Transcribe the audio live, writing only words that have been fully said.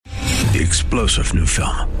The explosive new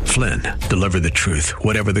film, Flynn, deliver the truth,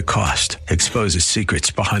 whatever the cost, exposes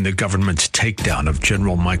secrets behind the government's takedown of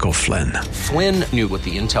General Michael Flynn. Flynn knew what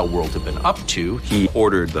the intel world had been up to. He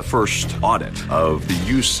ordered the first audit of the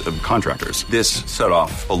use of contractors. This set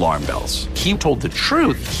off alarm bells. He told the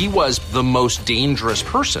truth. He was the most dangerous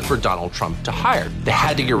person for Donald Trump to hire. They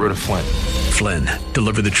had to get rid of Flynn. Flynn,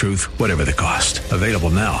 deliver the truth, whatever the cost. Available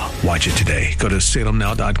now. Watch it today. Go to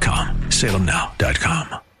salemnow.com.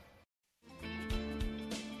 salemnow.com.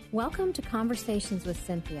 Welcome to Conversations with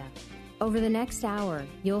Cynthia. Over the next hour,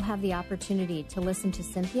 you'll have the opportunity to listen to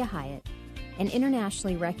Cynthia Hiett, an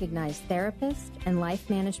internationally recognized therapist and life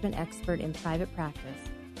management expert in private practice,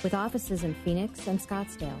 with offices in Phoenix and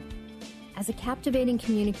Scottsdale. As a captivating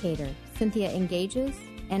communicator, Cynthia engages,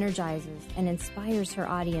 energizes, and inspires her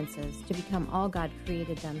audiences to become all God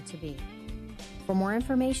created them to be. For more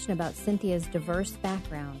information about Cynthia's diverse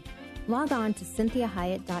background, log on to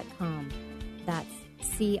CynthiaHiett.com. That's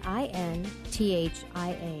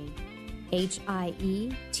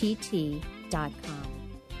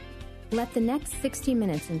CynthiaHiett.com. Let the next 60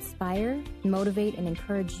 minutes inspire, motivate, and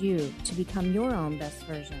encourage you to become your own best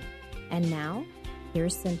version. And now,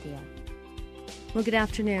 here's Cynthia. Well, good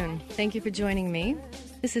afternoon. Thank you for joining me.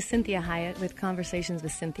 This is Cynthia Hiett with Conversations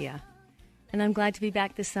with Cynthia. And I'm glad to be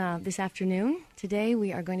back this afternoon. Today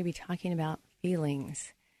we are going to be talking about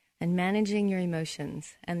feelings and managing your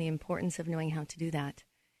emotions and the importance of knowing how to do that.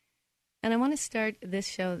 And I want to start this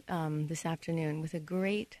show this afternoon with a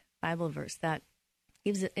great Bible verse that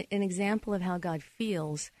gives an example of how God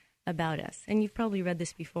feels about us. And you've probably read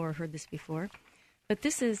this before or heard this before. But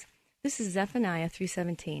this is Zephaniah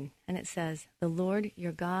 3:17, and it says, "The Lord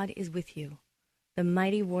your God is with you, the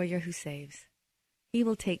mighty warrior who saves. He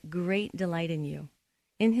will take great delight in you.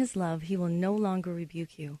 In his love he will no longer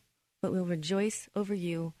rebuke you, but will rejoice over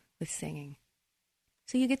you with singing."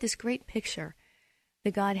 So you get this great picture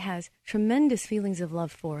that God has tremendous feelings of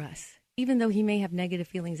love for us, even though he may have negative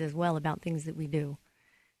feelings as well about things that we do.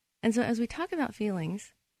 And so as we talk about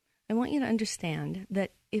feelings, I want you to understand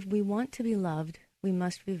that if we want to be loved, we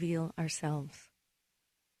must reveal ourselves.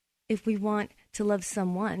 If we want to love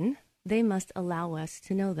someone, they must allow us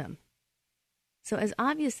to know them. So as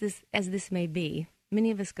obvious as this may be, many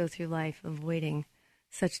of us go through life avoiding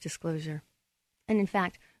such disclosure. And in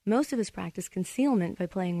fact, most of us practice concealment by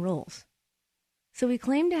playing roles. So we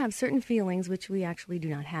claim to have certain feelings which we actually do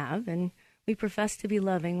not have, and we profess to be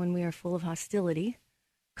loving when we are full of hostility,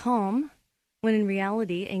 calm when in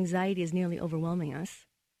reality anxiety is nearly overwhelming us,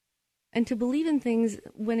 and to believe in things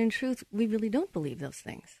when in truth we really don't believe those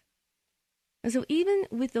things. And so even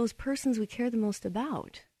with those persons we care the most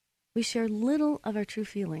about, we share little of our true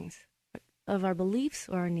feelings, of our beliefs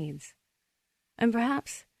or our needs. And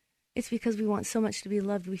perhaps it's because we want so much to be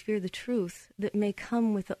loved, we fear the truth that may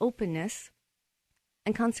come with the openness,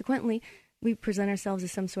 and consequently, we present ourselves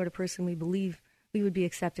as some sort of person we believe we would be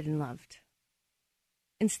accepted and loved,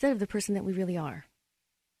 instead of the person that we really are.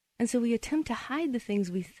 And so we attempt to hide the things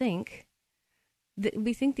we think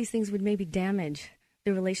these things would maybe damage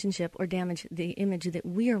the relationship or damage the image that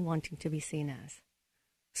we are wanting to be seen as.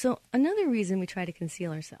 So another reason we try to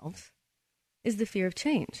conceal ourselves is the fear of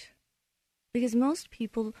change. Because most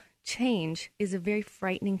people, change is a very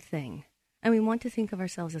frightening thing, and we want to think of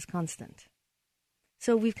ourselves as constant.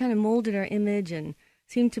 So we've kind of molded our image and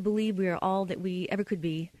seem to believe we are all that we ever could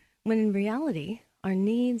be, when in reality, our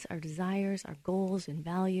needs, our desires, our goals and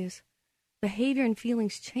values, behavior and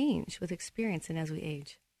feelings change with experience and as we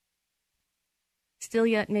age. Still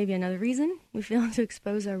yet, maybe another reason we fail to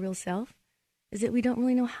expose our real self is that we don't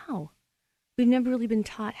really know how. We've never really been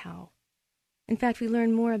taught how. In fact, we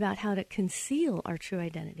learn more about how to conceal our true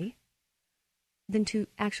identity than to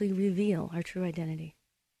actually reveal our true identity.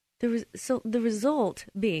 So the result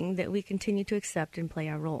being that we continue to accept and play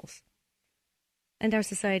our roles. And our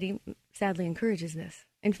society sadly encourages this.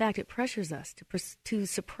 In fact, it pressures us to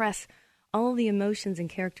suppress all the emotions and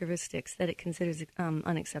characteristics that it considers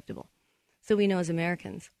unacceptable. So we know as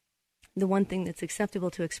Americans, the one thing that's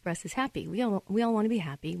acceptable to express is happy. We all want to be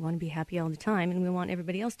happy, want to be happy all the time, and we want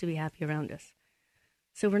everybody else to be happy around us.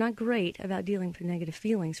 So we're not great about dealing with negative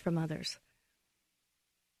feelings from others.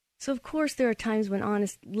 So, of course, there are times when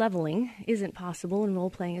honest leveling isn't possible and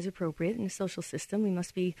role-playing is appropriate in a social system we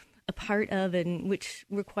must be a part of and which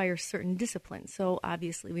requires certain discipline. So,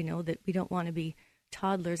 obviously, we know that we don't want to be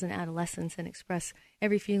toddlers and adolescents and express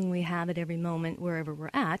every feeling we have at every moment wherever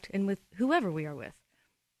we're at and with whoever we are with.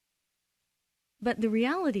 But the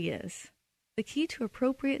reality is, the key to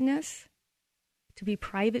appropriateness, to be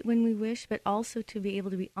private when we wish, but also to be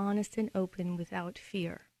able to be honest and open without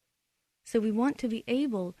fear. So we want to be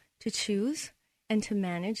able to choose and to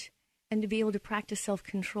manage and to be able to practice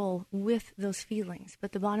self-control with those feelings.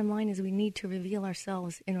 But the bottom line is we need to reveal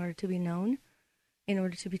ourselves in order to be known, in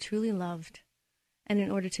order to be truly loved, and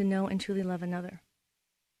in order to know and truly love another.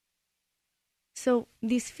 So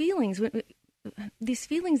these feelings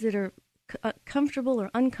that are comfortable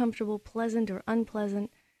or uncomfortable, pleasant or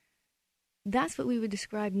unpleasant, that's what we would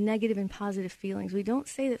describe negative and positive feelings. We don't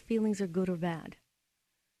say that feelings are good or bad,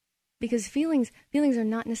 because feelings are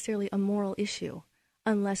not necessarily a moral issue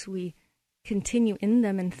unless we continue in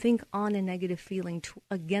them and think on a negative feeling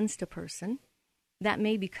against a person. That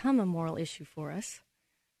may become a moral issue for us,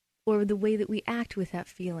 or the way that we act with that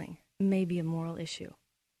feeling may be a moral issue.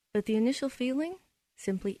 But the initial feeling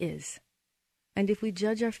simply is. And if we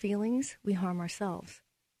judge our feelings, we harm ourselves.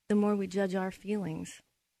 The more we judge our feelings,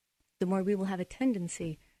 the more we will have a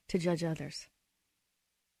tendency to judge others.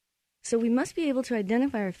 So we must be able to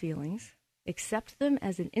identify our feelings, accept them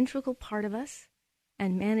as an integral part of us,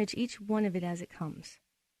 and manage each one of it as it comes.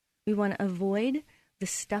 We want to avoid the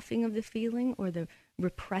stuffing of the feeling or the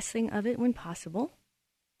repressing of it when possible,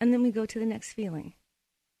 and then we go to the next feeling.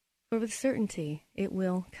 For with certainty, it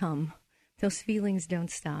will come. Those feelings don't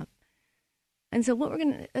stop. And so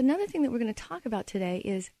another thing that we're going to talk about today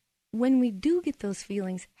is when we do get those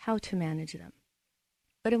feelings, how to manage them.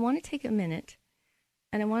 But I want to take a minute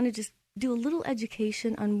and I want to just do a little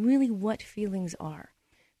education on really what feelings are,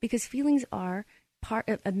 because feelings are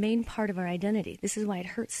a main part of our identity. This is why it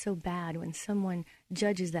hurts so bad when someone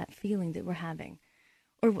judges that feeling that we're having,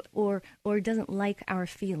 or doesn't like our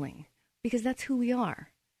feeling, because that's who we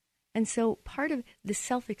are. And so part of the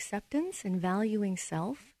self-acceptance and valuing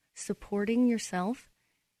self, supporting yourself,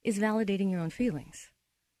 is validating your own feelings,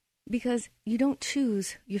 because you don't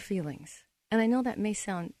choose your feelings. And I know that may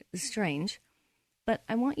sound strange, but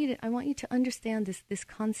I want you to understand this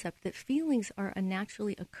concept that feelings are a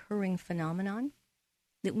naturally occurring phenomenon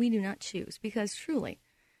that we do not choose. Because truly,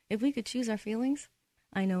 if we could choose our feelings,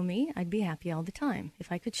 I know me, I'd be happy all the time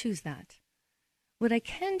if I could choose that. What I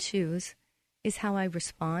can choose is how I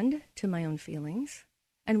respond to my own feelings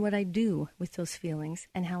and what I do with those feelings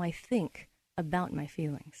and how I think about my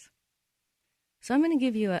feelings. So I'm going to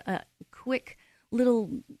give you a quick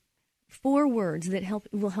little 4 words that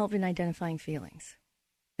will help in identifying feelings.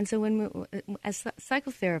 And so as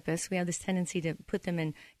psychotherapists, we have this tendency to put them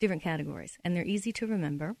in different categories, and they're easy to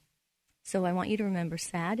remember. So I want you to remember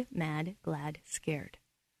sad, mad, glad, scared.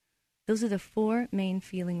 Those are the 4 main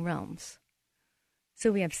feeling realms.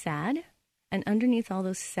 So we have sad, and underneath all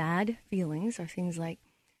those sad feelings are things like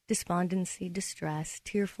despondency, distress,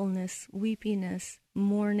 tearfulness, weepiness,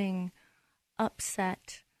 mourning,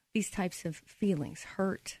 upset, these types of feelings,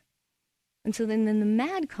 hurt. And so then in the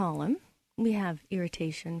mad column, we have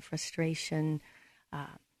irritation, frustration,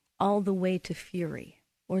 all the way to fury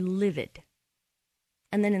or livid.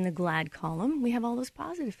 And then in the glad column, we have all those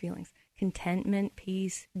positive feelings, contentment,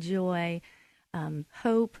 peace, joy,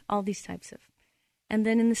 hope, all these types of. And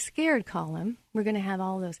then in the scared column, we're going to have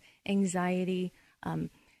all those anxiety,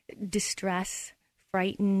 distress,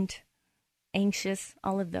 frightened, anxious,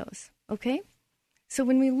 all of those. Okay? So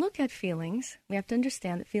when we look at feelings, we have to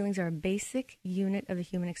understand that feelings are a basic unit of the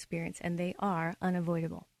human experience, and they are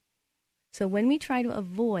unavoidable. So when we try to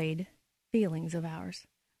avoid feelings of ours,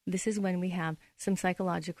 this is when we have some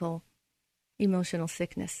psychological, emotional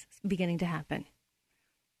sickness beginning to happen.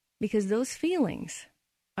 Because those feelings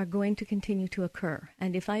are going to continue to occur,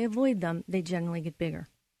 and if I avoid them, they generally get bigger.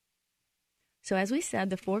 So as we said,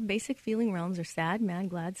 the 4 basic feeling realms are sad, mad,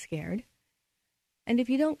 glad, scared. And if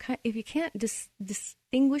you can't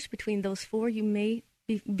distinguish between those 4, you may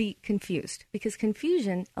be confused, because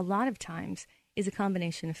confusion a lot of times is a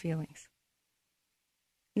combination of feelings.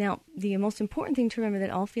 Now, the most important thing to remember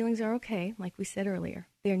that all feelings are okay, like we said earlier.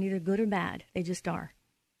 They are neither good or bad. They just are.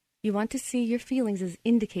 You want to see your feelings as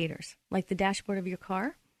indicators, like the dashboard of your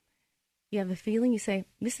car. You have a feeling, you say,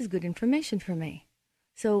 this is good information for me.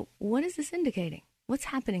 So what is this indicating? What's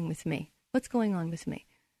happening with me? What's going on with me?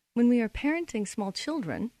 When we are parenting small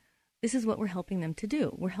children, this is what we're helping them to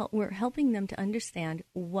do. We're helping them to understand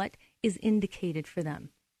what is indicated for them.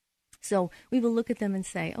 So we will look at them and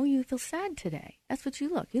say, oh, you feel sad today. That's what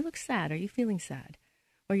you look. You look sad. Are you feeling sad?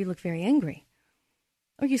 Or you look very angry.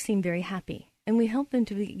 Or you seem very happy. And we help them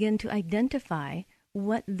to begin to identify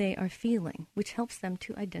what they are feeling, which helps them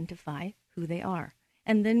to identify who they are.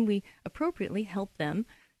 And then we appropriately help them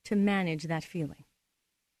to manage that feeling.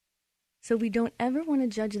 So we don't ever want to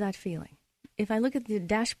judge that feeling. If I look at the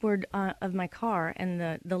dashboard of my car and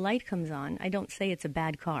the light comes on, I don't say it's a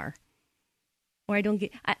bad car. Or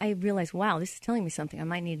I realize, wow, this is telling me something. I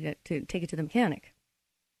might need to take it to the mechanic.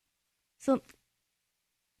 So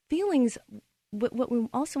feelings what we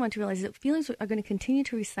also want to realize is that feelings are going to continue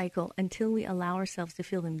to recycle until we allow ourselves to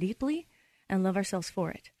feel them deeply and love ourselves for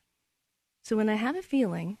it. So when I have a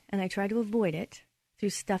feeling and I try to avoid it through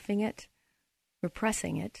stuffing it,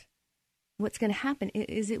 repressing it, what's going to happen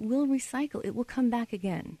is it will recycle. It will come back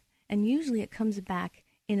again. And usually it comes back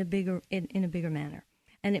in a bigger manner.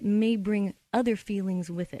 And it may bring other feelings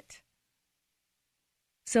with it.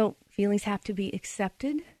 So feelings have to be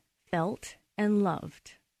accepted, felt, and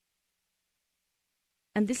loved.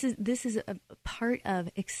 And this is a part of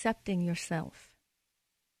accepting yourself.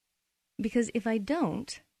 Because if I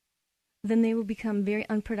don't, then they will become very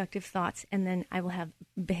unproductive thoughts, and then I will have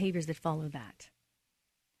behaviors that follow that.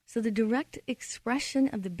 So the direct expression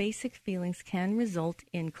of the basic feelings can result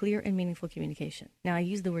in clear and meaningful communication. Now, I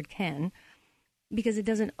use the word can because it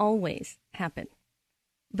doesn't always happen.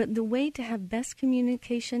 But the way to have best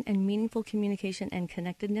communication and meaningful communication and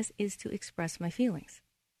connectedness is to express my feelings.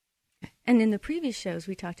 And in the previous shows,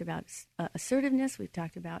 we talked about assertiveness, we've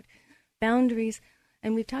talked about boundaries,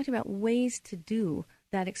 and we've talked about ways to do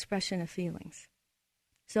that expression of feelings.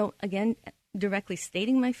 So again, directly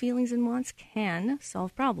stating my feelings and wants can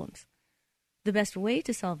solve problems. The best way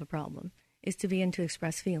to solve a problem is to begin to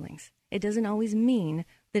express feelings. It doesn't always mean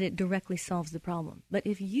that it directly solves the problem. But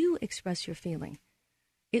if you express your feeling,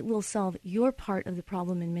 it will solve your part of the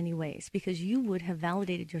problem in many ways because you would have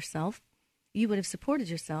validated yourself, you would have supported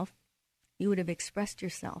yourself, you would have expressed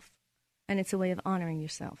yourself, and it's a way of honoring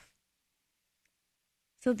yourself.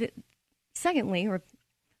 So secondly, or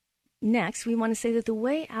next, we want to say that the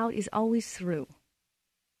way out is always through.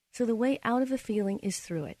 So the way out of a feeling is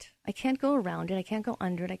through it. I can't go around it, I can't go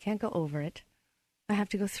under it, I can't go over it. I have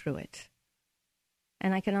to go through it.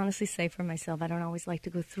 And I can honestly say for myself, I don't always like to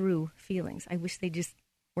go through feelings. I wish they just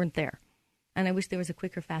weren't there. And I wish there was a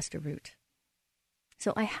quicker, faster route.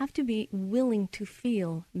 So I have to be willing to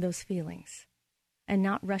feel those feelings and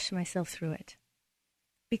not rush myself through it.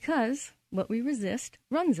 Because what we resist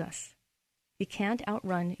runs us. You can't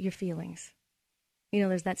outrun your feelings. You know,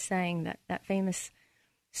 there's that saying, that famous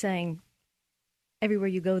saying, everywhere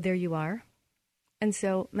you go, there you are. And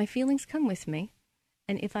so my feelings come with me.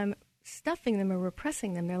 And if I'm stuffing them or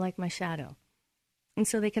repressing them, they're like my shadow. And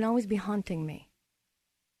so they can always be haunting me.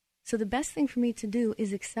 So the best thing for me to do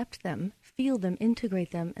is accept them, feel them,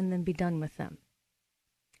 integrate them, and then be done with them.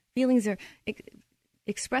 Feelings are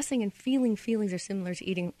expressing and feeling feelings are similar to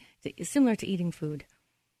eating food.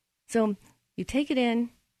 So you take it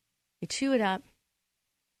in, you chew it up,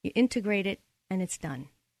 you integrate it, and it's done.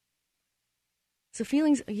 So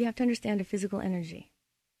feelings, you have to understand, are physical energy.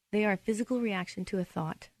 They are a physical reaction to a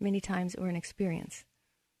thought, many times, or an experience.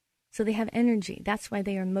 So they have energy. That's why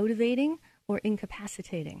they are motivating or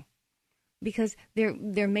incapacitating. Because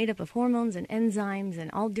they're made up of hormones and enzymes and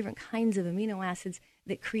all different kinds of amino acids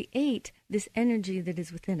that create this energy that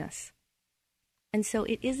is within us. And so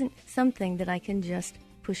it isn't something that I can just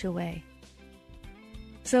push away.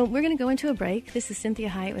 So we're going to go into a break. This is Cynthia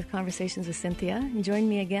Hiett with Conversations with Cynthia. And join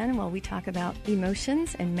me again while we talk about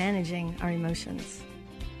emotions and managing our emotions.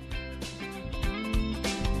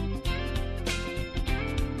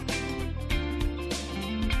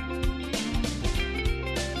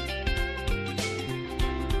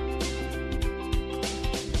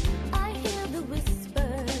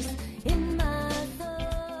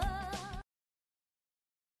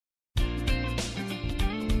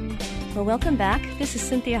 Well, welcome back. This is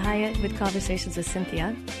Cynthia Hiett with Conversations with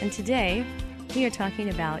Cynthia. And today we are talking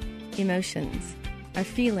about emotions, our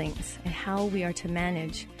feelings, and how we are to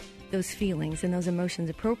manage those feelings and those emotions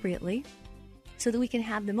appropriately so that we can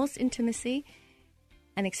have the most intimacy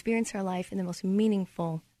and experience our life in the most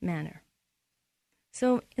meaningful manner.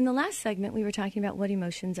 So in the last segment, we were talking about what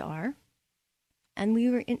emotions are. And we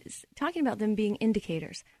were talking about them being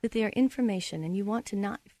indicators, that they are information, and you want to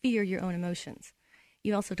not fear your own emotions.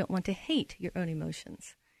 You also don't want to hate your own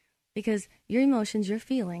emotions because your emotions, your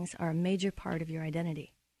feelings, are a major part of your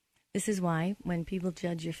identity. This is why when people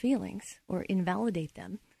judge your feelings or invalidate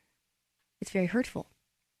them, it's very hurtful.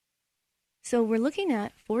 So we're looking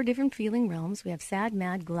at 4 different feeling realms. We have sad,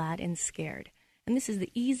 mad, glad, and scared. And this is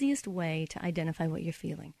the easiest way to identify what you're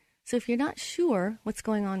feeling. So if you're not sure what's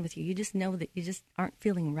going on with you, you just know that you just aren't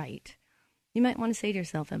feeling right, you might want to say to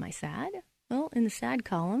yourself, am I sad? Well, in the sad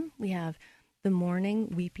column, we have the mourning,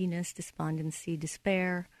 weepiness, despondency,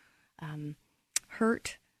 despair,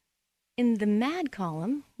 hurt. In the mad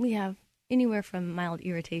column, we have anywhere from mild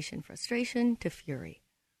irritation, frustration, to fury.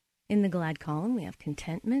 In the glad column, we have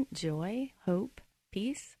contentment, joy, hope,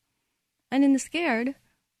 peace. And in the scared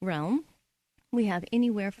realm, we have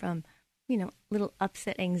anywhere from, little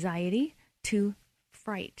upset anxiety to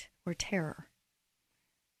fright or terror.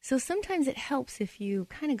 So sometimes it helps if you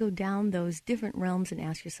kind of go down those different realms and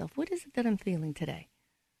ask yourself, what is it that I'm feeling today?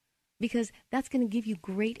 Because that's going to give you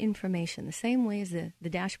great information. The same way as the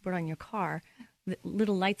dashboard on your car, the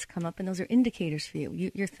little lights come up, and those are indicators for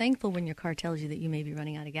you. You're thankful when your car tells you that you may be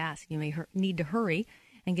running out of gas. You may need to hurry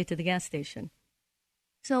and get to the gas station.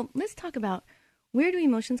 So let's talk about, where do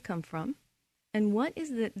emotions come from, and what is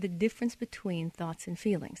the difference between thoughts and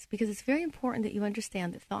feelings? Because it's very important that you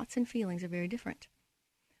understand that thoughts and feelings are very different.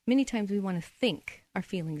 Many times we want to think our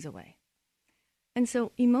feelings away. And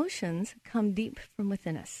so emotions come deep from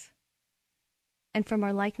within us and from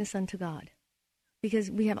our likeness unto God.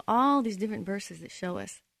 Because we have all these different verses that show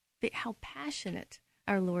us how passionate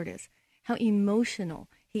our Lord is, how emotional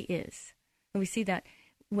he is. And we see that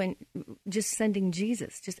when just sending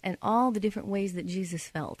Jesus, and all the different ways that Jesus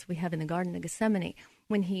felt. We have in the Garden of Gethsemane,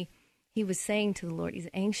 when he was saying to the Lord, he's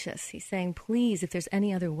anxious. He's saying, please, if there's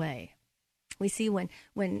any other way. We see when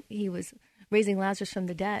he was raising Lazarus from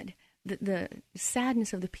the dead, the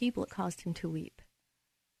sadness of the people, it caused him to weep.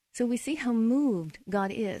 So we see how moved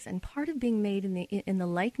God is. And part of being made in the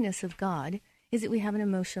likeness of God is that we have an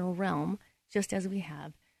emotional realm, just as we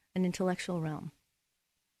have an intellectual realm.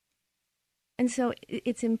 And so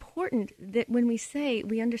it's important that when we say,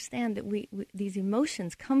 we understand that these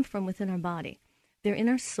emotions come from within our body. They're in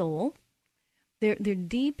our soul. They're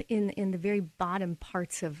deep in the very bottom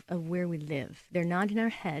parts of where we live. They're not in our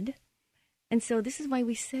head. And so this is why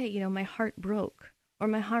we say, my heart broke, or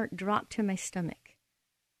my heart dropped to my stomach.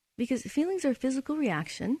 Because feelings are a physical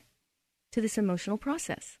reaction to this emotional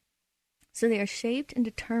process. So they are shaped and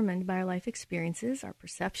determined by our life experiences, our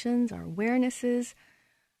perceptions, our awarenesses,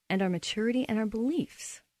 and our maturity and our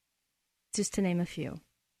beliefs, just to name a few.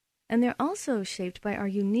 And they're also shaped by our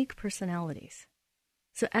unique personalities.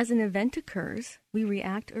 So as an event occurs, we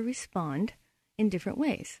react or respond in different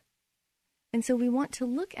ways. And so we want to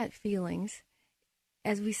look at feelings,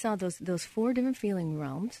 as we saw those 4 different feeling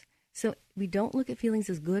realms. So we don't look at feelings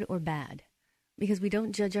as good or bad, because we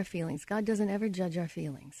don't judge our feelings. God doesn't ever judge our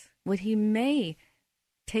feelings. What he may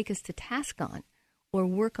take us to task on or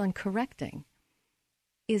work on correcting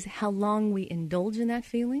is how long we indulge in that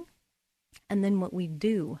feeling, and then what we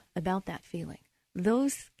do about that feeling.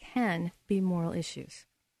 Those can be moral issues,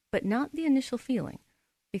 but not the initial feeling,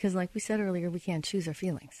 because like we said earlier, we can't choose our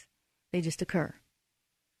feelings. They just occur.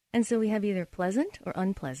 And so we have either pleasant or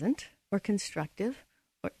unpleasant, or constructive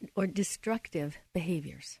or destructive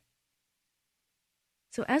behaviors.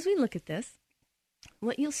 So as we look at this,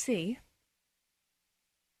 what you'll see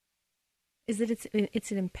is that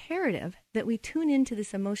it's an imperative that we tune into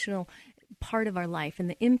this emotional part of our life and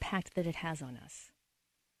the impact that it has on us.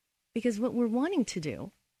 Because what we're wanting to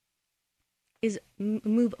do is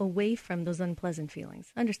move away from those unpleasant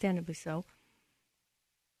feelings, understandably so.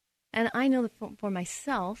 And I know that for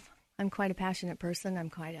myself, I'm quite a passionate person.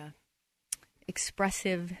 I'm quite a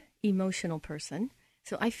expressive, emotional person.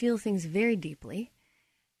 So I feel things very deeply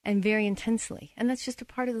and very intensely. And that's just a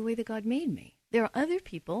part of the way that God made me. There are other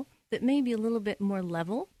people that may be a little bit more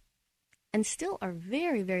level and still are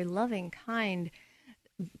very, very loving, kind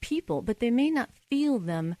people, but they may not feel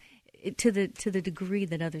them to the degree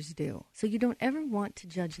that others do. So you don't ever want to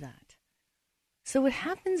judge that. So what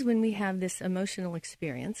happens when we have this emotional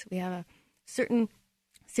experience, we have a certain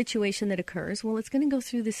situation that occurs, well, it's going to go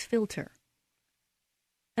through this filter.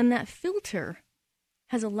 And that filter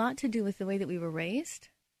has a lot to do with the way that we were raised,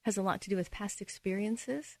 has a lot to do with past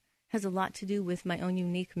experiences, has a lot to do with my own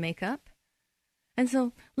unique makeup. And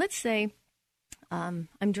so let's say I'm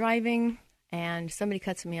driving and somebody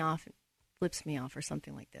cuts me off, flips me off or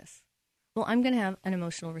something like this. Well, I'm going to have an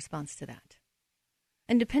emotional response to that.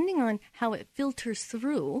 And depending on how it filters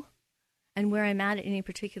through and where I'm at any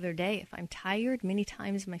particular day, if I'm tired, many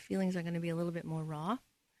times my feelings are going to be a little bit more raw.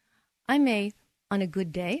 I may, on a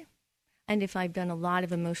good day, and if I've done a lot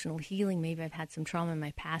of emotional healing, maybe I've had some trauma in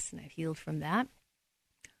my past and I've healed from that,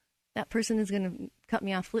 that person is going to cut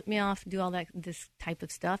me off, flip me off, do all this type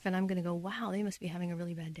of stuff, and I'm going to go, wow, they must be having a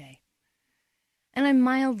really bad day. And I'm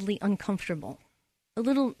mildly uncomfortable. A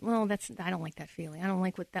little, I don't like that feeling. I don't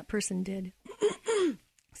like what that person did.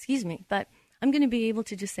 Excuse me. But I'm going to be able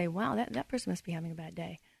to just say, wow, that person must be having a bad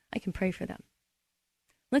day. I can pray for them.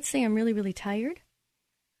 Let's say I'm really, really tired.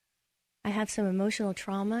 I have some emotional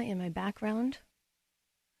trauma in my background.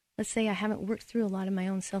 Let's say I haven't worked through a lot of my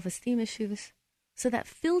own self-esteem issues. So that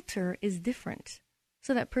filter is different.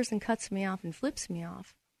 So that person cuts me off and flips me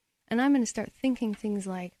off. And I'm going to start thinking things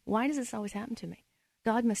like, why does this always happen to me?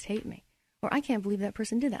 God must hate me. Or I can't believe that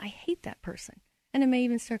person did that. I hate that person. And I may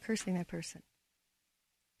even start cursing that person.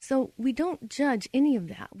 So we don't judge any of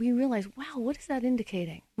that. We realize, wow, what is that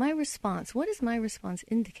indicating? My response, what is my response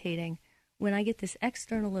indicating when I get this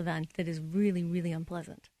external event that is really, really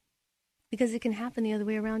unpleasant? Because it can happen the other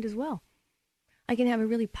way around as well. I can have a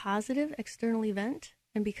really positive external event,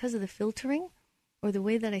 and because of the filtering or the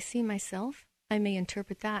way that I see myself, I may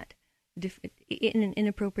interpret that in an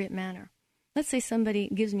inappropriate manner. Let's say somebody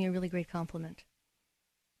gives me a really great compliment.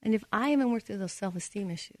 And if I haven't worked through those self-esteem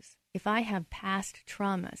issues, if I have past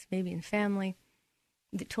traumas, maybe in family,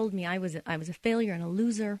 that told me I was a failure and a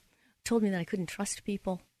loser, told me that I couldn't trust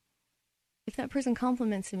people, if that person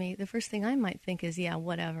compliments me, the first thing I might think is, yeah,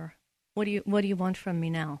 whatever. What do you want from me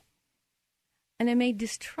now? And I may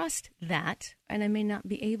distrust that, and I may not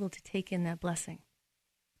be able to take in that blessing.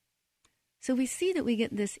 So we see that we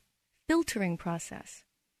get this filtering process.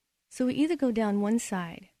 So we either go down one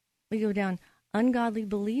side, we go down ungodly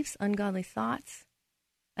beliefs, ungodly thoughts,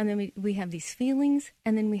 and then we have these feelings,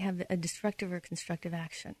 and then we have a destructive or constructive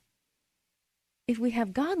action. If we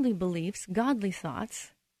have godly beliefs, godly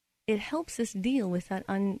thoughts, it helps us deal with that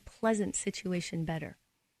unpleasant situation better.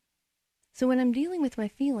 So when I'm dealing with my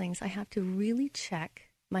feelings, I have to really check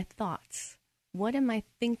my thoughts. What am I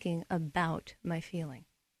thinking about my feeling?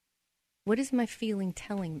 What is my feeling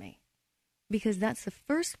telling me? Because that's the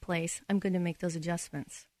first place I'm going to make those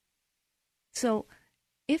adjustments. So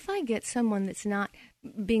if I get someone that's not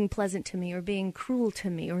being pleasant to me or being cruel to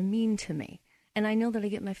me or mean to me, and I know that I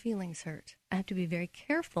get my feelings hurt, I have to be very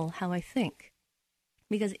careful how I think.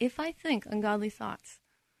 Because if I think ungodly thoughts,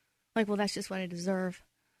 like, well, that's just what I deserve,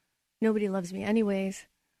 nobody loves me anyways,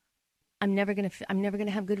 I'm never going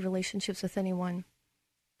to have good relationships with anyone,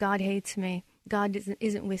 God hates me, God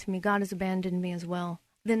isn't with me, God has abandoned me as well,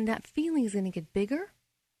 then that feeling is going to get bigger,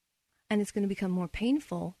 and it's going to become more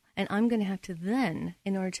painful, and I'm going to have to then,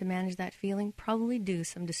 in order to manage that feeling, probably do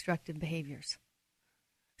some destructive behaviors.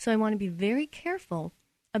 So I want to be very careful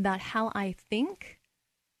about how I think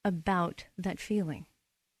about that feeling.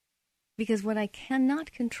 Because what I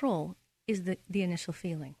cannot control is the initial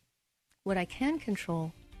feeling. What I can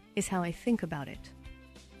control is how I think about it.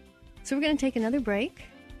 So we're going to take another break,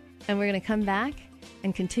 and we're going to come back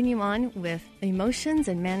and continue on with emotions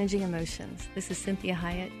and managing emotions. This is Cynthia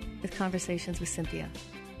Hiett with Conversations with Cynthia.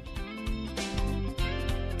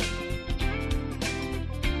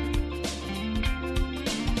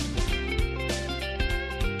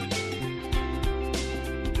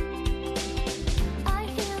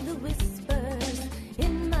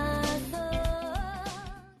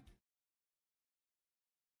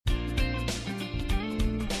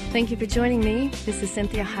 Thank you for joining me. This is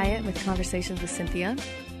Cynthia Hiett with Conversations with Cynthia.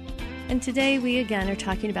 And today we again are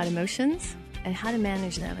talking about emotions and how to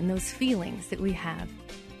manage them and those feelings that we have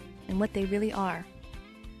and what they really are.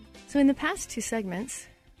 So in the past two segments,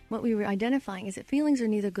 what we were identifying is that feelings are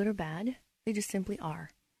neither good or bad. They just simply are.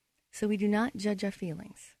 So we do not judge our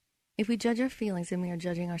feelings. If we judge our feelings, then we are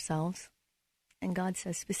judging ourselves. And God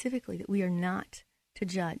says specifically that we are not to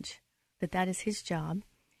judge, that is His job.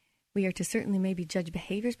 We are to certainly maybe judge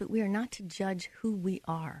behaviors, but we are not to judge who we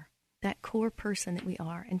are, that core person that we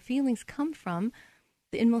are. And feelings come from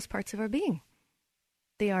the inmost parts of our being.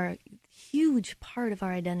 They are a huge part of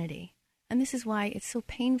our identity. And this is why it's so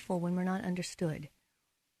painful when we're not understood.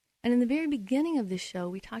 And in the very beginning of this show,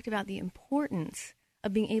 we talked about the importance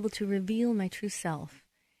of being able to reveal my true self,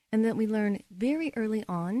 and that we learn very early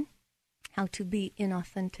on how to be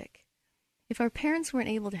inauthentic. If our parents weren't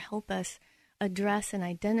able to help us address and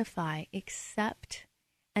identify, accept,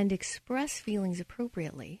 and express feelings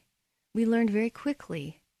appropriately, we learned very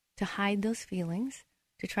quickly to hide those feelings,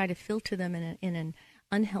 to try to filter them in an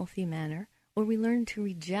unhealthy manner, or we learned to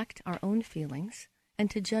reject our own feelings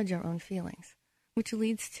and to judge our own feelings, which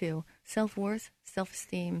leads to self-worth,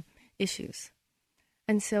 self-esteem issues.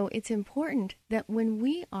 And so it's important that when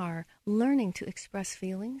we are learning to express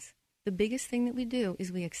feelings, the biggest thing that we do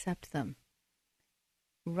is we accept them.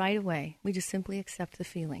 Right away, we just simply accept the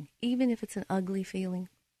feeling. Even if it's an ugly feeling,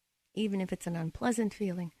 even if it's an unpleasant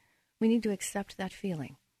feeling, we need to accept that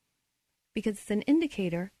feeling because it's an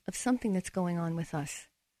indicator of something that's going on with us.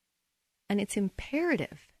 And it's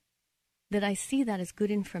imperative that I see that as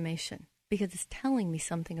good information because it's telling me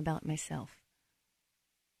something about myself.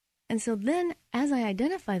 And so then, as I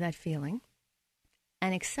identify that feeling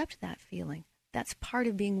and accept that feeling, that's part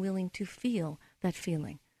of being willing to feel that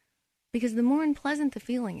feeling. Because the more unpleasant the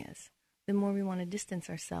feeling is, the more we want to distance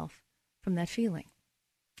ourselves from that feeling.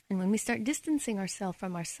 And when we start distancing ourselves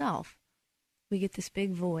from ourselves, we get this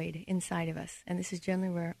big void inside of us. And this is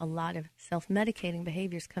generally where a lot of self-medicating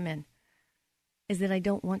behaviors come in, is that I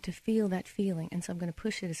don't want to feel that feeling. And so I'm going to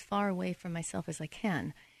push it as far away from myself as I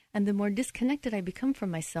can. And the more disconnected I become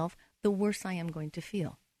from myself, the worse I am going to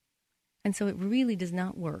feel. And so it really does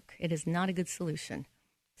not work. It is not a good solution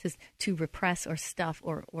to repress or stuff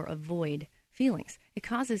or avoid feelings. It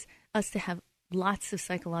causes us to have lots of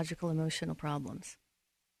psychological, emotional problems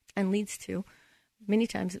and leads to, many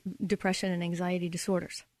times, depression and anxiety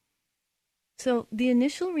disorders. So the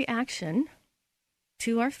initial reaction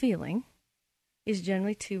to our feeling is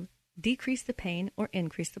generally to decrease the pain or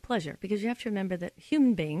increase the pleasure, because you have to remember that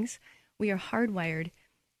human beings, we are hardwired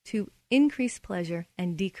to increase pleasure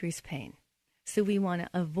and decrease pain. So we want to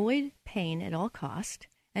avoid pain at all cost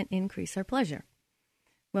and increase our pleasure.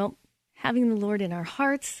 Well, having the Lord in our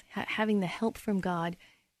hearts, having the help from God,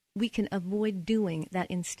 we can avoid doing that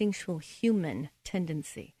instinctual human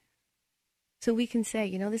tendency. So we can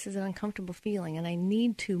say, this is an uncomfortable feeling and I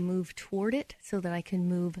need to move toward it so that I can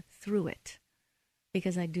move through it,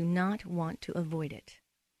 because I do not want to avoid it.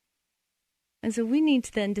 And so we need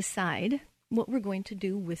to then decide what we're going to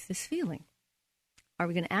do with this feeling. Are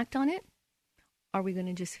we going to act on it? Are we going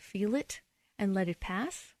to just feel it and let it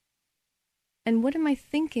pass? And what am I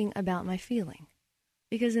thinking about my feeling?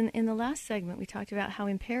 Because in the last segment, we talked about how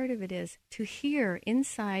imperative it is to hear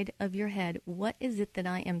inside of your head, what is it that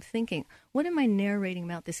I am thinking? What am I narrating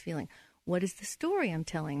about this feeling? What is the story I'm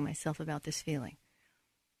telling myself about this feeling?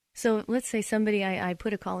 So let's say I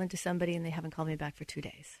put a call into somebody and they haven't called me back for 2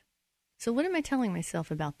 days. So what am I telling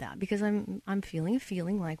myself about that? Because I'm feeling a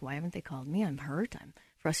feeling like, why haven't they called me? I'm hurt, I'm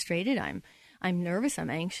frustrated, I'm nervous, I'm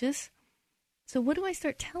anxious. So what do I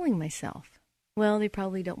start telling myself? Well, they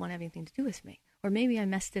probably don't want to have anything to do with me. Or maybe I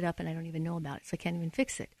messed it up and I don't even know about it, so I can't even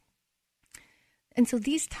fix it. And so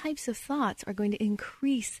these types of thoughts are going to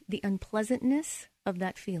increase the unpleasantness of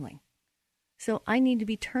that feeling. So I need to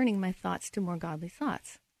be turning my thoughts to more godly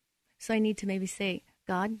thoughts. So I need to maybe say,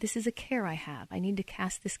 God, this is a care I have. I need to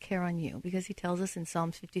cast this care on you, because he tells us in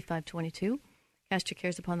Psalms 55:22, cast your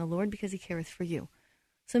cares upon the Lord because he careth for you.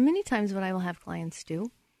 So many times what I will have clients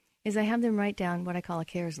do is I have them write down what I call a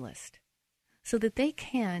cares list, so that they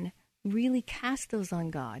can really cast those on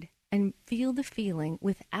God and feel the feeling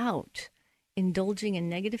without indulging in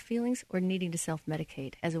negative feelings or needing to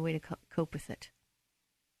self-medicate as a way to cope with it.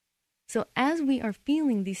 So as we are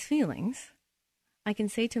feeling these feelings, I can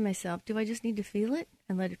say to myself, do I just need to feel it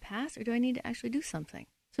and let it pass, or do I need to actually do something?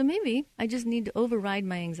 So maybe I just need to override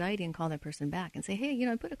my anxiety and call that person back and say, hey,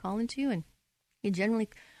 I put a call into you and you generally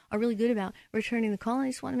are really good about returning the call, and I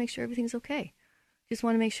just want to make sure everything's okay. Just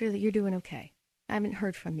want to make sure that you're doing okay. I haven't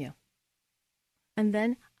heard from you. And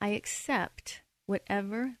then I accept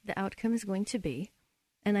whatever the outcome is going to be,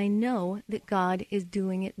 and I know that God is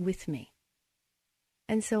doing it with me.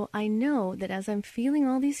 And so I know that as I'm feeling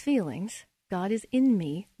all these feelings, God is in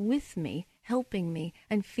me, with me, helping me,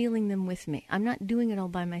 and feeling them with me. I'm not doing it all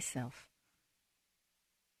by myself.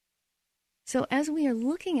 So as we are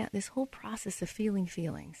looking at this whole process of feeling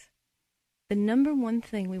feelings, the number one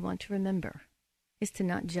thing we want to remember is to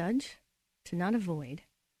not judge, to not avoid,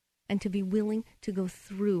 and to be willing to go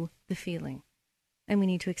through the feeling. And we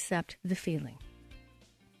need to accept the feeling.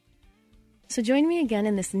 So join me again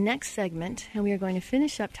in this next segment, and we are going to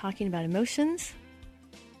finish up talking about emotions,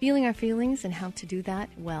 feeling our feelings, and how to do that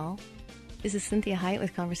well. This is Cynthia Hiett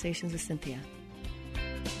with Conversations with Cynthia.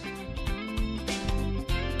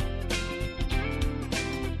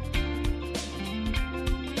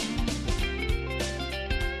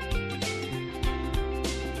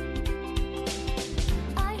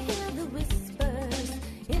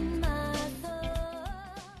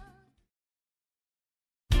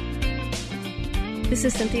 This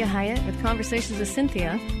is Cynthia Hiett with Conversations with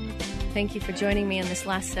Cynthia. Thank you for joining me in this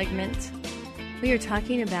last segment. We are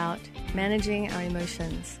talking about managing our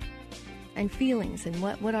emotions and feelings, and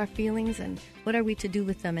what are feelings and what are we to do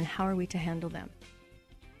with them and how are we to handle them.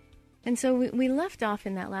 And so we left off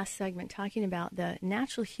in that last segment talking about the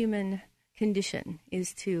natural human condition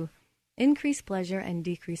is to increase pleasure and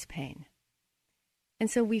decrease pain. And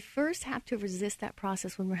so we first have to resist that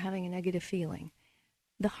process when we're having a negative feeling.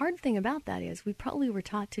 The hard thing about that is we probably were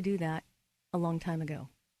taught to do that a long time ago.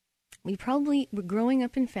 We probably were growing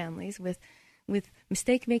up in families with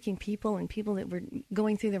mistake-making people and people that were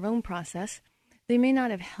going through their own process. They may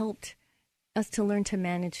not have helped us to learn to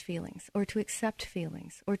manage feelings or to accept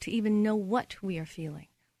feelings or to even know what we are feeling.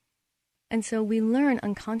 And so we learn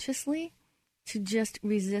unconsciously to just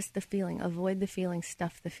resist the feeling, avoid the feeling,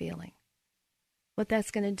 stuff the feeling. What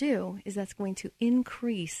that's going to do is that's going to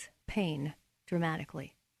increase pain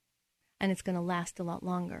dramatically. And it's going to last a lot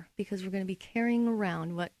longer because we're going to be carrying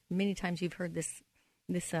around what many times you've heard this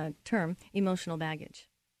term, emotional baggage.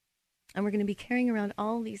 And we're going to be carrying around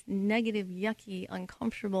all these negative, yucky,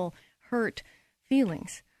 uncomfortable, hurt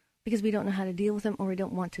feelings because we don't know how to deal with them or we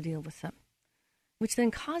don't want to deal with them, which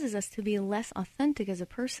then causes us to be less authentic as a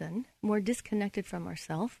person, more disconnected from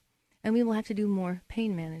ourselves, and we will have to do more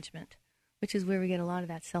pain management, which is where we get a lot of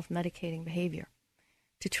that self-medicating behavior,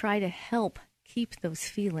 to try to help keep those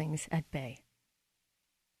feelings at bay.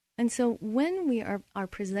 And so when we are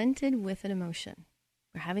presented with an emotion,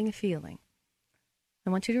 we're having a feeling, I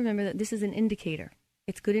want you to remember that this is an indicator.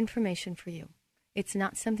 It's good information for you. It's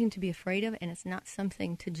not something to be afraid of, and it's not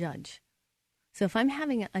something to judge. So if I'm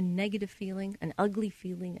having a negative feeling, an ugly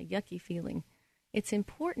feeling, a yucky feeling, it's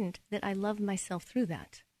important that I love myself through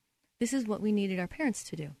that. This is what we needed our parents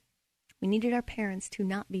to do. We needed our parents to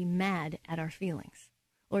not be mad at our feelings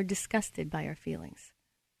or disgusted by our feelings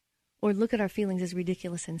or look at our feelings as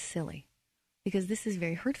ridiculous and silly, because this is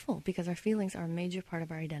very hurtful, because our feelings are a major part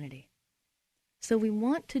of our identity. So we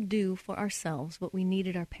want to do for ourselves what we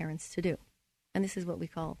needed our parents to do. And this is what we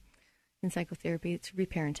call in psychotherapy, it's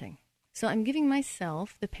reparenting. So I'm giving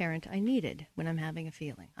myself the parent I needed when I'm having a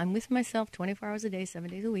feeling. I'm with myself 24 hours a day, 7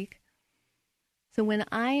 days a week. So when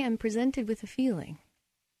I am presented with a feeling,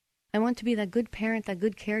 I want to be that good parent, that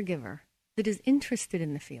good caregiver that is interested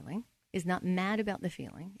in the feeling, is not mad about the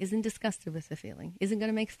feeling, isn't disgusted with the feeling, isn't going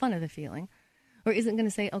to make fun of the feeling, or isn't going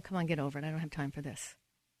to say, oh, come on, get over it, I don't have time for this.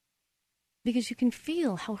 Because you can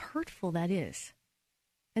feel how hurtful that is.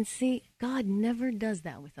 And see, God never does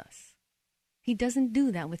that with us. He doesn't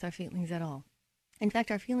do that with our feelings at all. In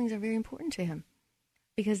fact, our feelings are very important to him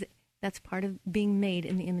because that's part of being made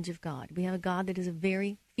in the image of God. We have a God that is a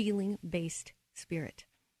very feeling-based spirit,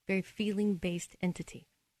 very feeling-based entity.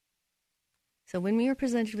 So when we are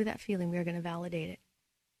presented with that feeling, we are going to validate it.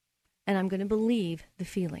 And I'm going to believe the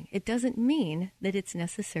feeling. It doesn't mean that it's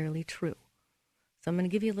necessarily true. So I'm going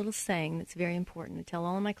to give you a little saying that's very important to tell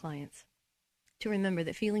all of my clients to remember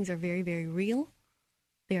that feelings are very, very real.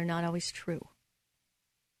 They are not always true.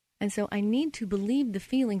 And so I need to believe the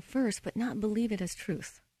feeling first, but not believe it as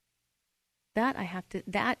truth. That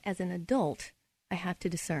as an adult, I have to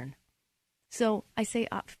discern. So I say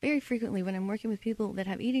very frequently when I'm working with people that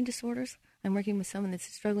have eating disorders, I'm working with someone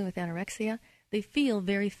that's struggling with anorexia, they feel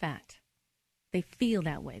very fat. They feel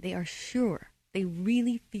that way. They are sure. They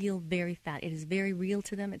really feel very fat. It is very real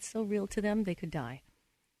to them. It's so real to them, they could die.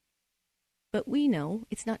 But we know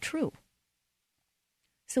it's not true.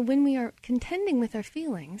 So when we are contending with our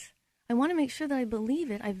feelings, I want to make sure that I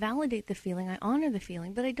believe it, I validate the feeling, I honor the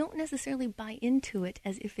feeling, but I don't necessarily buy into it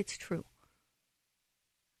as if it's true.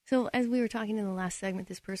 So as we were talking in the last segment,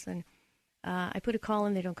 this person, I put a call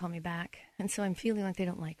in, they don't call me back, and so I'm feeling like they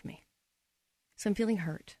don't like me. So I'm feeling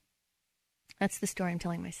hurt. That's the story I'm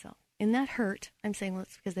telling myself. In that hurt, I'm saying, well,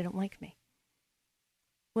 it's because they don't like me.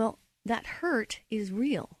 Well, that hurt is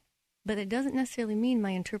real, but it doesn't necessarily mean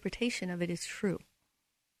my interpretation of it is true.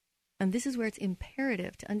 And this is where it's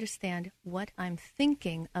imperative to understand what I'm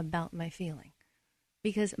thinking about my feeling.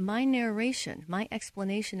 Because my narration, my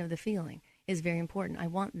explanation of the feeling is very important. I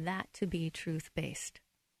want that to be truth-based.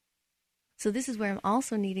 So this is where I'm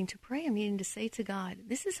also needing to pray. I'm needing to say to God,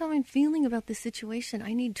 this is how I'm feeling about this situation.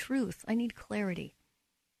 I need truth. I need clarity.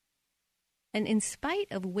 And in spite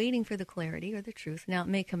of waiting for the clarity or the truth, now it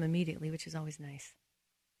may come immediately, which is always nice,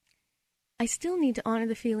 I still need to honor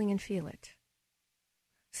the feeling and feel it.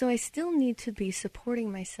 So I still need to be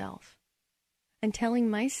supporting myself and telling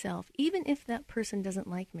myself, even if that person doesn't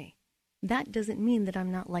like me, that doesn't mean that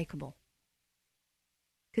I'm not likable.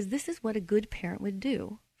 Because this is what a good parent would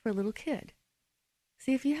do for a little kid.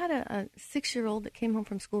 See, if you had a 6-year-old that came home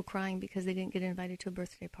from school crying because they didn't get invited to a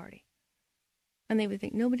birthday party, and they would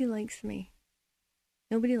think, nobody likes me.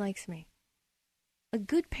 Nobody likes me. A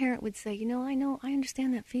good parent would say, I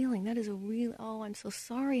understand that feeling. That is a real, I'm so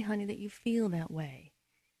sorry, honey, that you feel that way.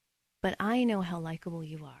 But I know how likable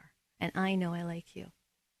you are, and I know I like you.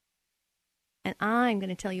 And I'm going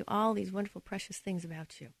to tell you all these wonderful, precious things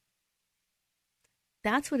about you.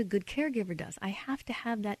 That's what a good caregiver does. I have to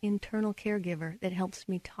have that internal caregiver that helps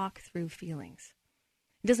me talk through feelings.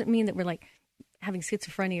 It doesn't mean that we're like having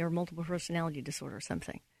schizophrenia or multiple personality disorder or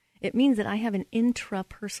something. It means that I have an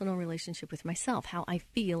intrapersonal relationship with myself, how I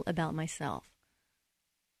feel about myself.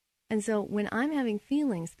 And so when I'm having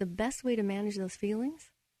feelings, the best way to manage those feelings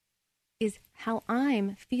is how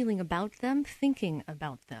I'm feeling about them, thinking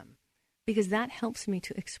about them, because that helps me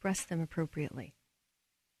to express them appropriately.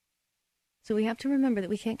 So we have to remember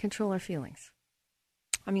that we can't control our feelings.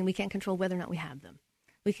 We can't control whether or not we have them.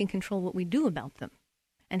 We can control what we do about them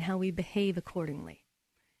and how we behave accordingly.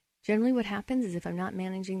 Generally what happens is if I'm not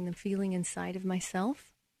managing the feeling inside of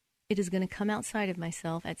myself, it is going to come outside of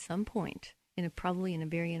myself at some point, probably in a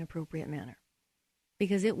very inappropriate manner,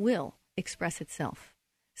 because it will express itself.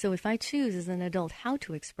 So if I choose as an adult how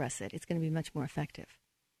to express it, it's going to be much more effective.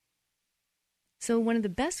 So one of the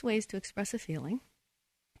best ways to express a feeling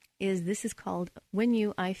is this is called when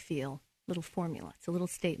you, I feel, little formula. It's a little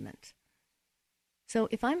statement. So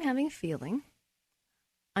if I'm having a feeling,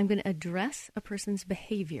 I'm going to address a person's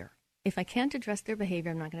behavior. If I can't address their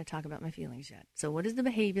behavior, I'm not going to talk about my feelings yet. So what is the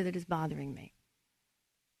behavior that is bothering me?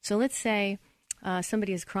 So let's say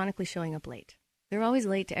somebody is chronically showing up late. They're always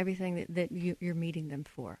late to everything that you're meeting them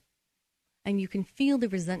for. And you can feel the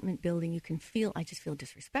resentment building. You can feel, I just feel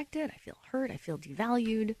disrespected. I feel hurt. I feel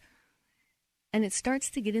devalued. And it starts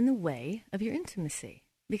to get in the way of your intimacy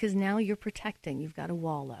because now you're protecting. You've got a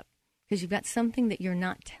wall up because you've got something that you're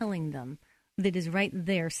not telling them that is right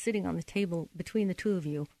there sitting on the table between the two of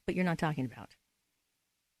you, but you're not talking about.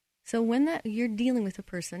 So when you're dealing with a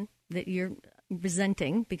person that you're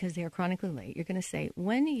resenting because they are chronically late, you're going to say,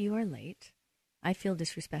 when you are late, I feel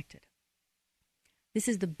disrespected. This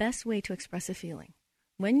is the best way to express a feeling.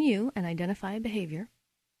 When you, and identify a behavior,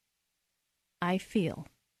 I feel,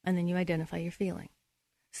 and then you identify your feeling.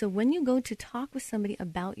 So when you go to talk with somebody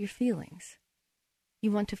about your feelings,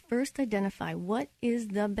 you want to first identify what is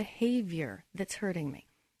the behavior that's hurting me.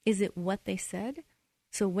 Is it what they said?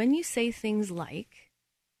 So when you say things like,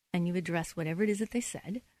 and you address whatever it is that they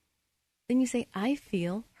said, then you say, I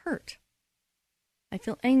feel hurt. I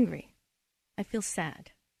feel angry. I feel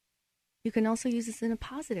sad. You can also use this in a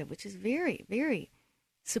positive, which is very, very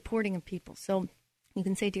supporting of people. So you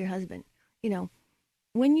can say to your husband,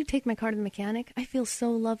 when you take my car to the mechanic, I feel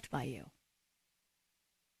so loved by you.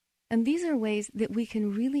 And these are ways that we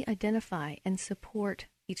can really identify and support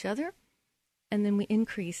each other, and then we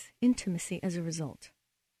increase intimacy as a result.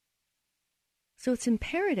 So it's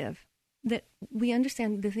imperative that we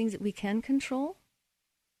understand the things that we can control.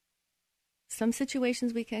 Some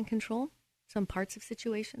situations we can control, some parts of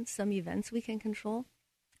situations, some events we can control,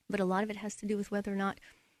 but a lot of it has to do with whether or not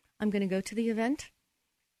I'm going to go to the event,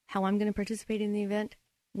 how I'm going to participate in the event,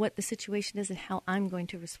 what the situation is, and how I'm going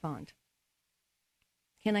to respond.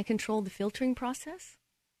 Can I control the filtering process?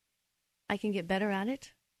 I can get better at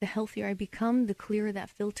it. The healthier I become, the clearer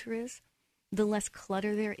that filter is, the less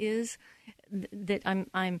clutter there is that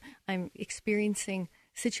I'm experiencing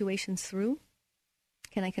situations through.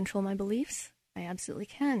 Can I control my beliefs? I absolutely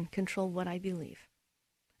can control what I believe.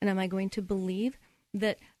 And am I going to believe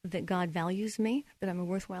that God values me, that I'm a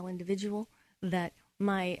worthwhile individual, that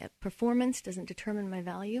my performance doesn't determine my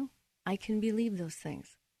value? I can believe those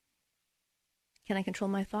things. Can I control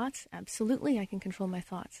my thoughts? Absolutely, I can control my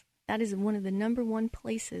thoughts. That is one of the number one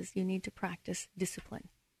places you need to practice discipline.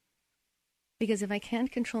 Because if I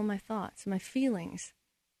can't control my thoughts, my feelings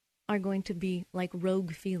are going to be like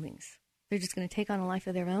rogue feelings. They're just going to take on a life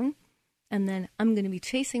of their own, and then I'm going to be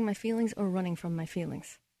chasing my feelings or running from my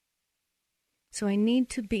feelings. So I need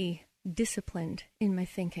to be disciplined in my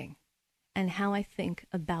thinking and how I think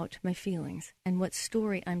about my feelings and what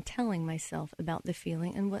story I'm telling myself about the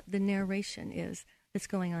feeling and what the narration is that's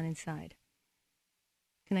going on inside.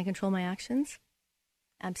 Can I control my actions?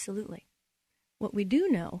 Absolutely. What we do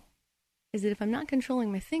know is that if I'm not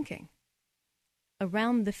controlling my thinking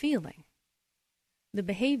around the feeling, the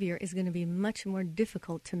behavior is going to be much more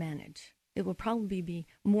difficult to manage. It will probably be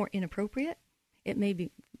more inappropriate. It may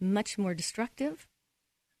be much more destructive.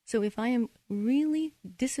 So if I am really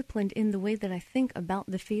disciplined in the way that I think about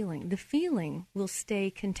the feeling will stay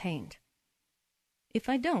contained. If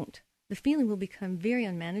I don't, the feeling will become very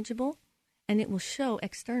unmanageable, and it will show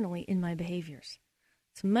externally in my behaviors.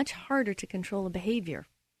 It's much harder to control a behavior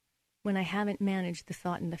when I haven't managed the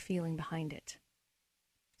thought and the feeling behind it.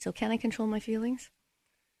 So can I control my feelings?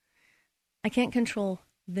 I can't control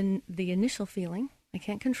the initial feeling. I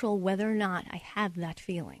can't control whether or not I have that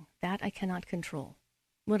feeling. That I cannot control.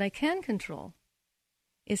 What I can control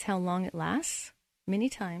is how long it lasts, many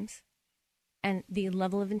times, and the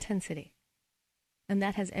level of intensity. And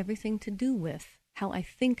that has everything to do with how I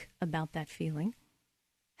think about that feeling,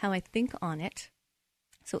 how I think on it.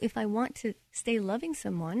 So if I want to stay loving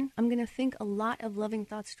someone, I'm going to think a lot of loving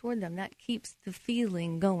thoughts toward them. That keeps the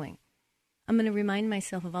feeling going. I'm going to remind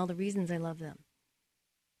myself of all the reasons I love them.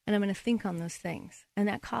 And I'm going to think on those things. And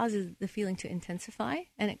that causes the feeling to intensify,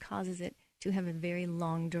 and it causes it to have a very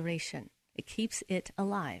long duration. It keeps it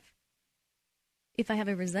alive. If I have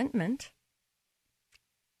a resentment,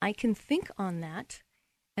 I can think on that,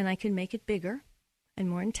 and I can make it bigger and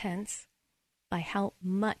more intense by how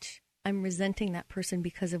much I'm resenting that person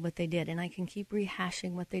because of what they did. And I can keep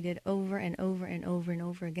rehashing what they did over and over and over and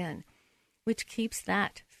over again, which keeps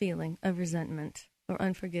that feeling of resentment or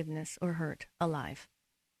unforgiveness or hurt alive.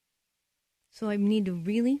 So I need to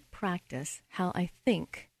really practice how I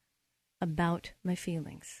think about my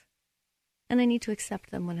feelings. And I need to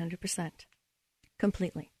accept them 100%,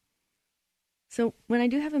 completely. So when I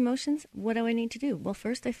do have emotions, what do I need to do? Well,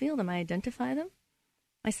 first I feel them. I identify them.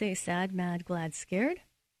 I say sad, mad, glad, scared.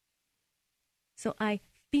 So I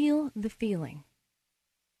feel the feeling.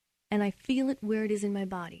 And I feel it where it is in my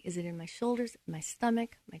body. Is it in my shoulders, my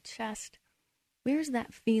stomach, my chest? Where's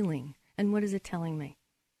that feeling? And what is it telling me?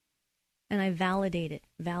 And I validate it,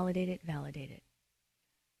 validate it, validate it.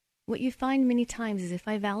 What you find many times is if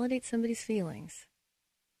I validate somebody's feelings,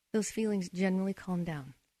 those feelings generally calm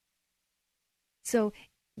down. So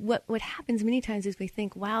what happens many times is we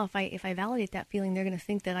think, wow, if I validate that feeling, they're going to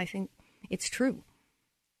think that I think it's true.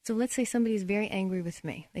 So let's say somebody is very angry with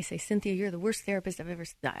me. They say, Cynthia, you're the worst therapist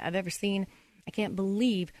I've ever seen. I can't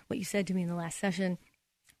believe what you said to me in the last session.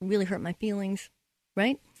 It really hurt my feelings,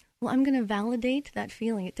 right? Well, I'm going to validate that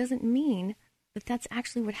feeling. It doesn't mean that that's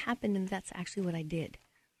actually what happened and that's actually what I did.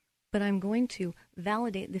 But I'm going to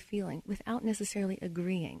validate the feeling without necessarily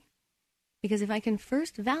agreeing. Because if I can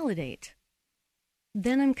first validate,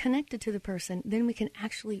 then I'm connected to the person, then we can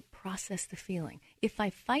actually process the feeling. If I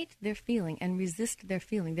fight their feeling and resist their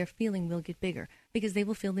feeling will get bigger because they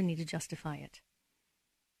will feel the need to justify it.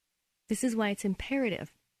 This is why it's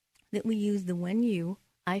imperative that we use the when you,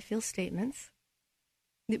 I feel statements,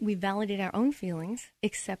 that we validate our own feelings,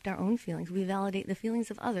 accept our own feelings. We validate the feelings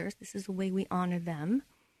of others. This is the way we honor them.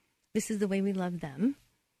 This is the way we love them.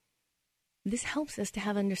 This helps us to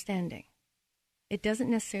have understanding. It doesn't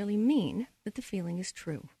necessarily mean that the feeling is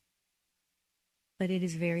true, but it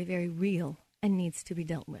is very, very real and needs to be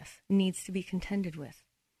dealt with, needs to be contended with.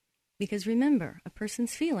 Because remember, a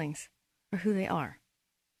person's feelings are who they are.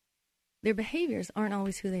 Their behaviors aren't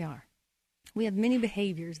always who they are. We have many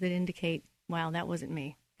behaviors that indicate, wow, that wasn't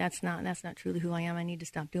me. That's not truly who I am. I need to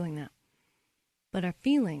stop doing that. But our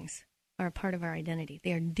feelings are a part of our identity.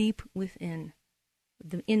 They are deep within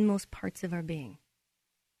the inmost parts of our being.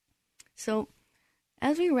 So,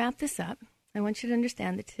 as we wrap this up, I want you to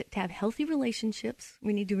understand that to have healthy relationships,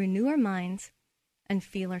 we need to renew our minds and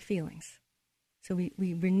feel our feelings. So we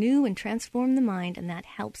renew and transform the mind, and that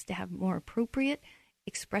helps to have more appropriate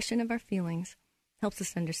expression of our feelings, helps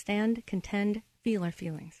us understand, contend, feel our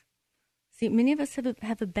feelings. See, many of us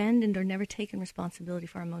have abandoned or never taken responsibility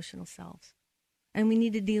for our emotional selves, and we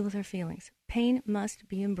need to deal with our feelings. Pain must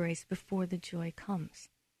be embraced before the joy comes.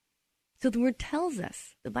 So the word tells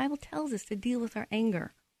us, the Bible tells us to deal with our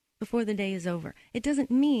anger before the day is over. It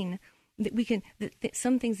doesn't mean that that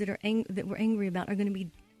some things that we're angry about are going to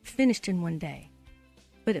be finished in one day.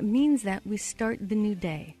 But it means that we start the new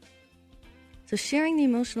day. So sharing the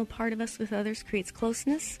emotional part of us with others creates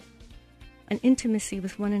closeness and intimacy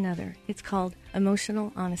with one another. It's called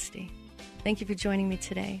emotional honesty. Thank you for joining me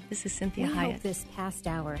today. This is Cynthia Hiett. We hope this past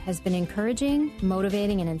hour has been encouraging,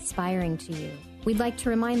 motivating, and inspiring to you. We'd like to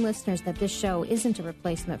remind listeners that this show isn't a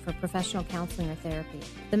replacement for professional counseling or therapy.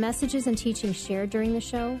 The messages and teachings shared during the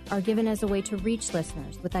show are given as a way to reach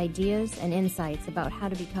listeners with ideas and insights about how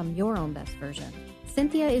to become your own best version.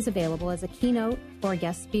 Cynthia is available as a keynote or a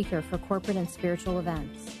guest speaker for corporate and spiritual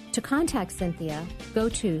events. To contact Cynthia, go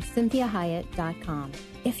to cynthiahiett.com.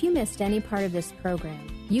 If you missed any part of this program,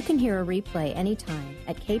 you can hear a replay anytime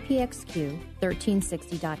at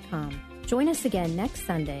kpxq1360.com. Join us again next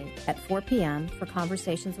Sunday at 4 p.m. for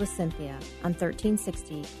Conversations with Cynthia on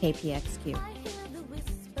 1360 KPXQ.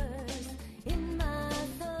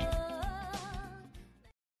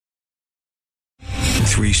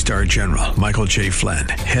 3-star General Michael J. Flynn,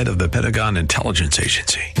 head of the Pentagon Intelligence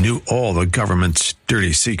Agency, knew all the government's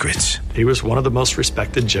dirty secrets. He was one of the most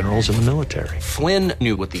respected generals in the military. Flynn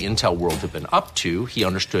knew what the intel world had been up to. He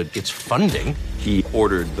understood its funding. He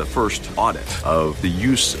ordered the first audit of the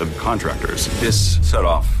use of contractors. This set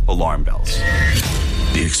off alarm bells.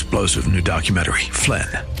 The explosive new documentary, Flynn,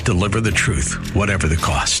 Deliver the Truth, Whatever the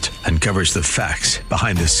Cost, uncovers the facts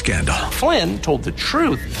behind this scandal. Flynn told the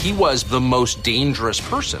truth. He was the most dangerous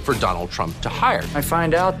person for Donald Trump to hire. I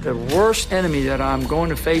find out the worst enemy that I'm going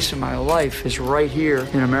to face in my life is right here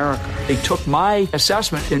in America. They took my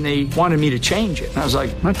assessment and they wanted me to change it. And I was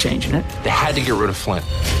like, I'm not changing it. They had to get rid of Flynn.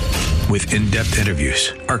 With in-depth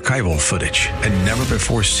interviews, archival footage, and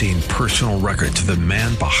never-before-seen personal records of the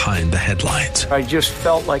man behind the headlines. I just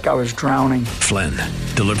felt like I was drowning. Flynn,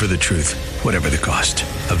 Deliver the Truth, Whatever the Cost.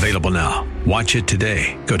 Available now. Watch it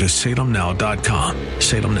today. Go to salemnow.com.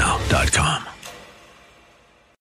 salemnow.com.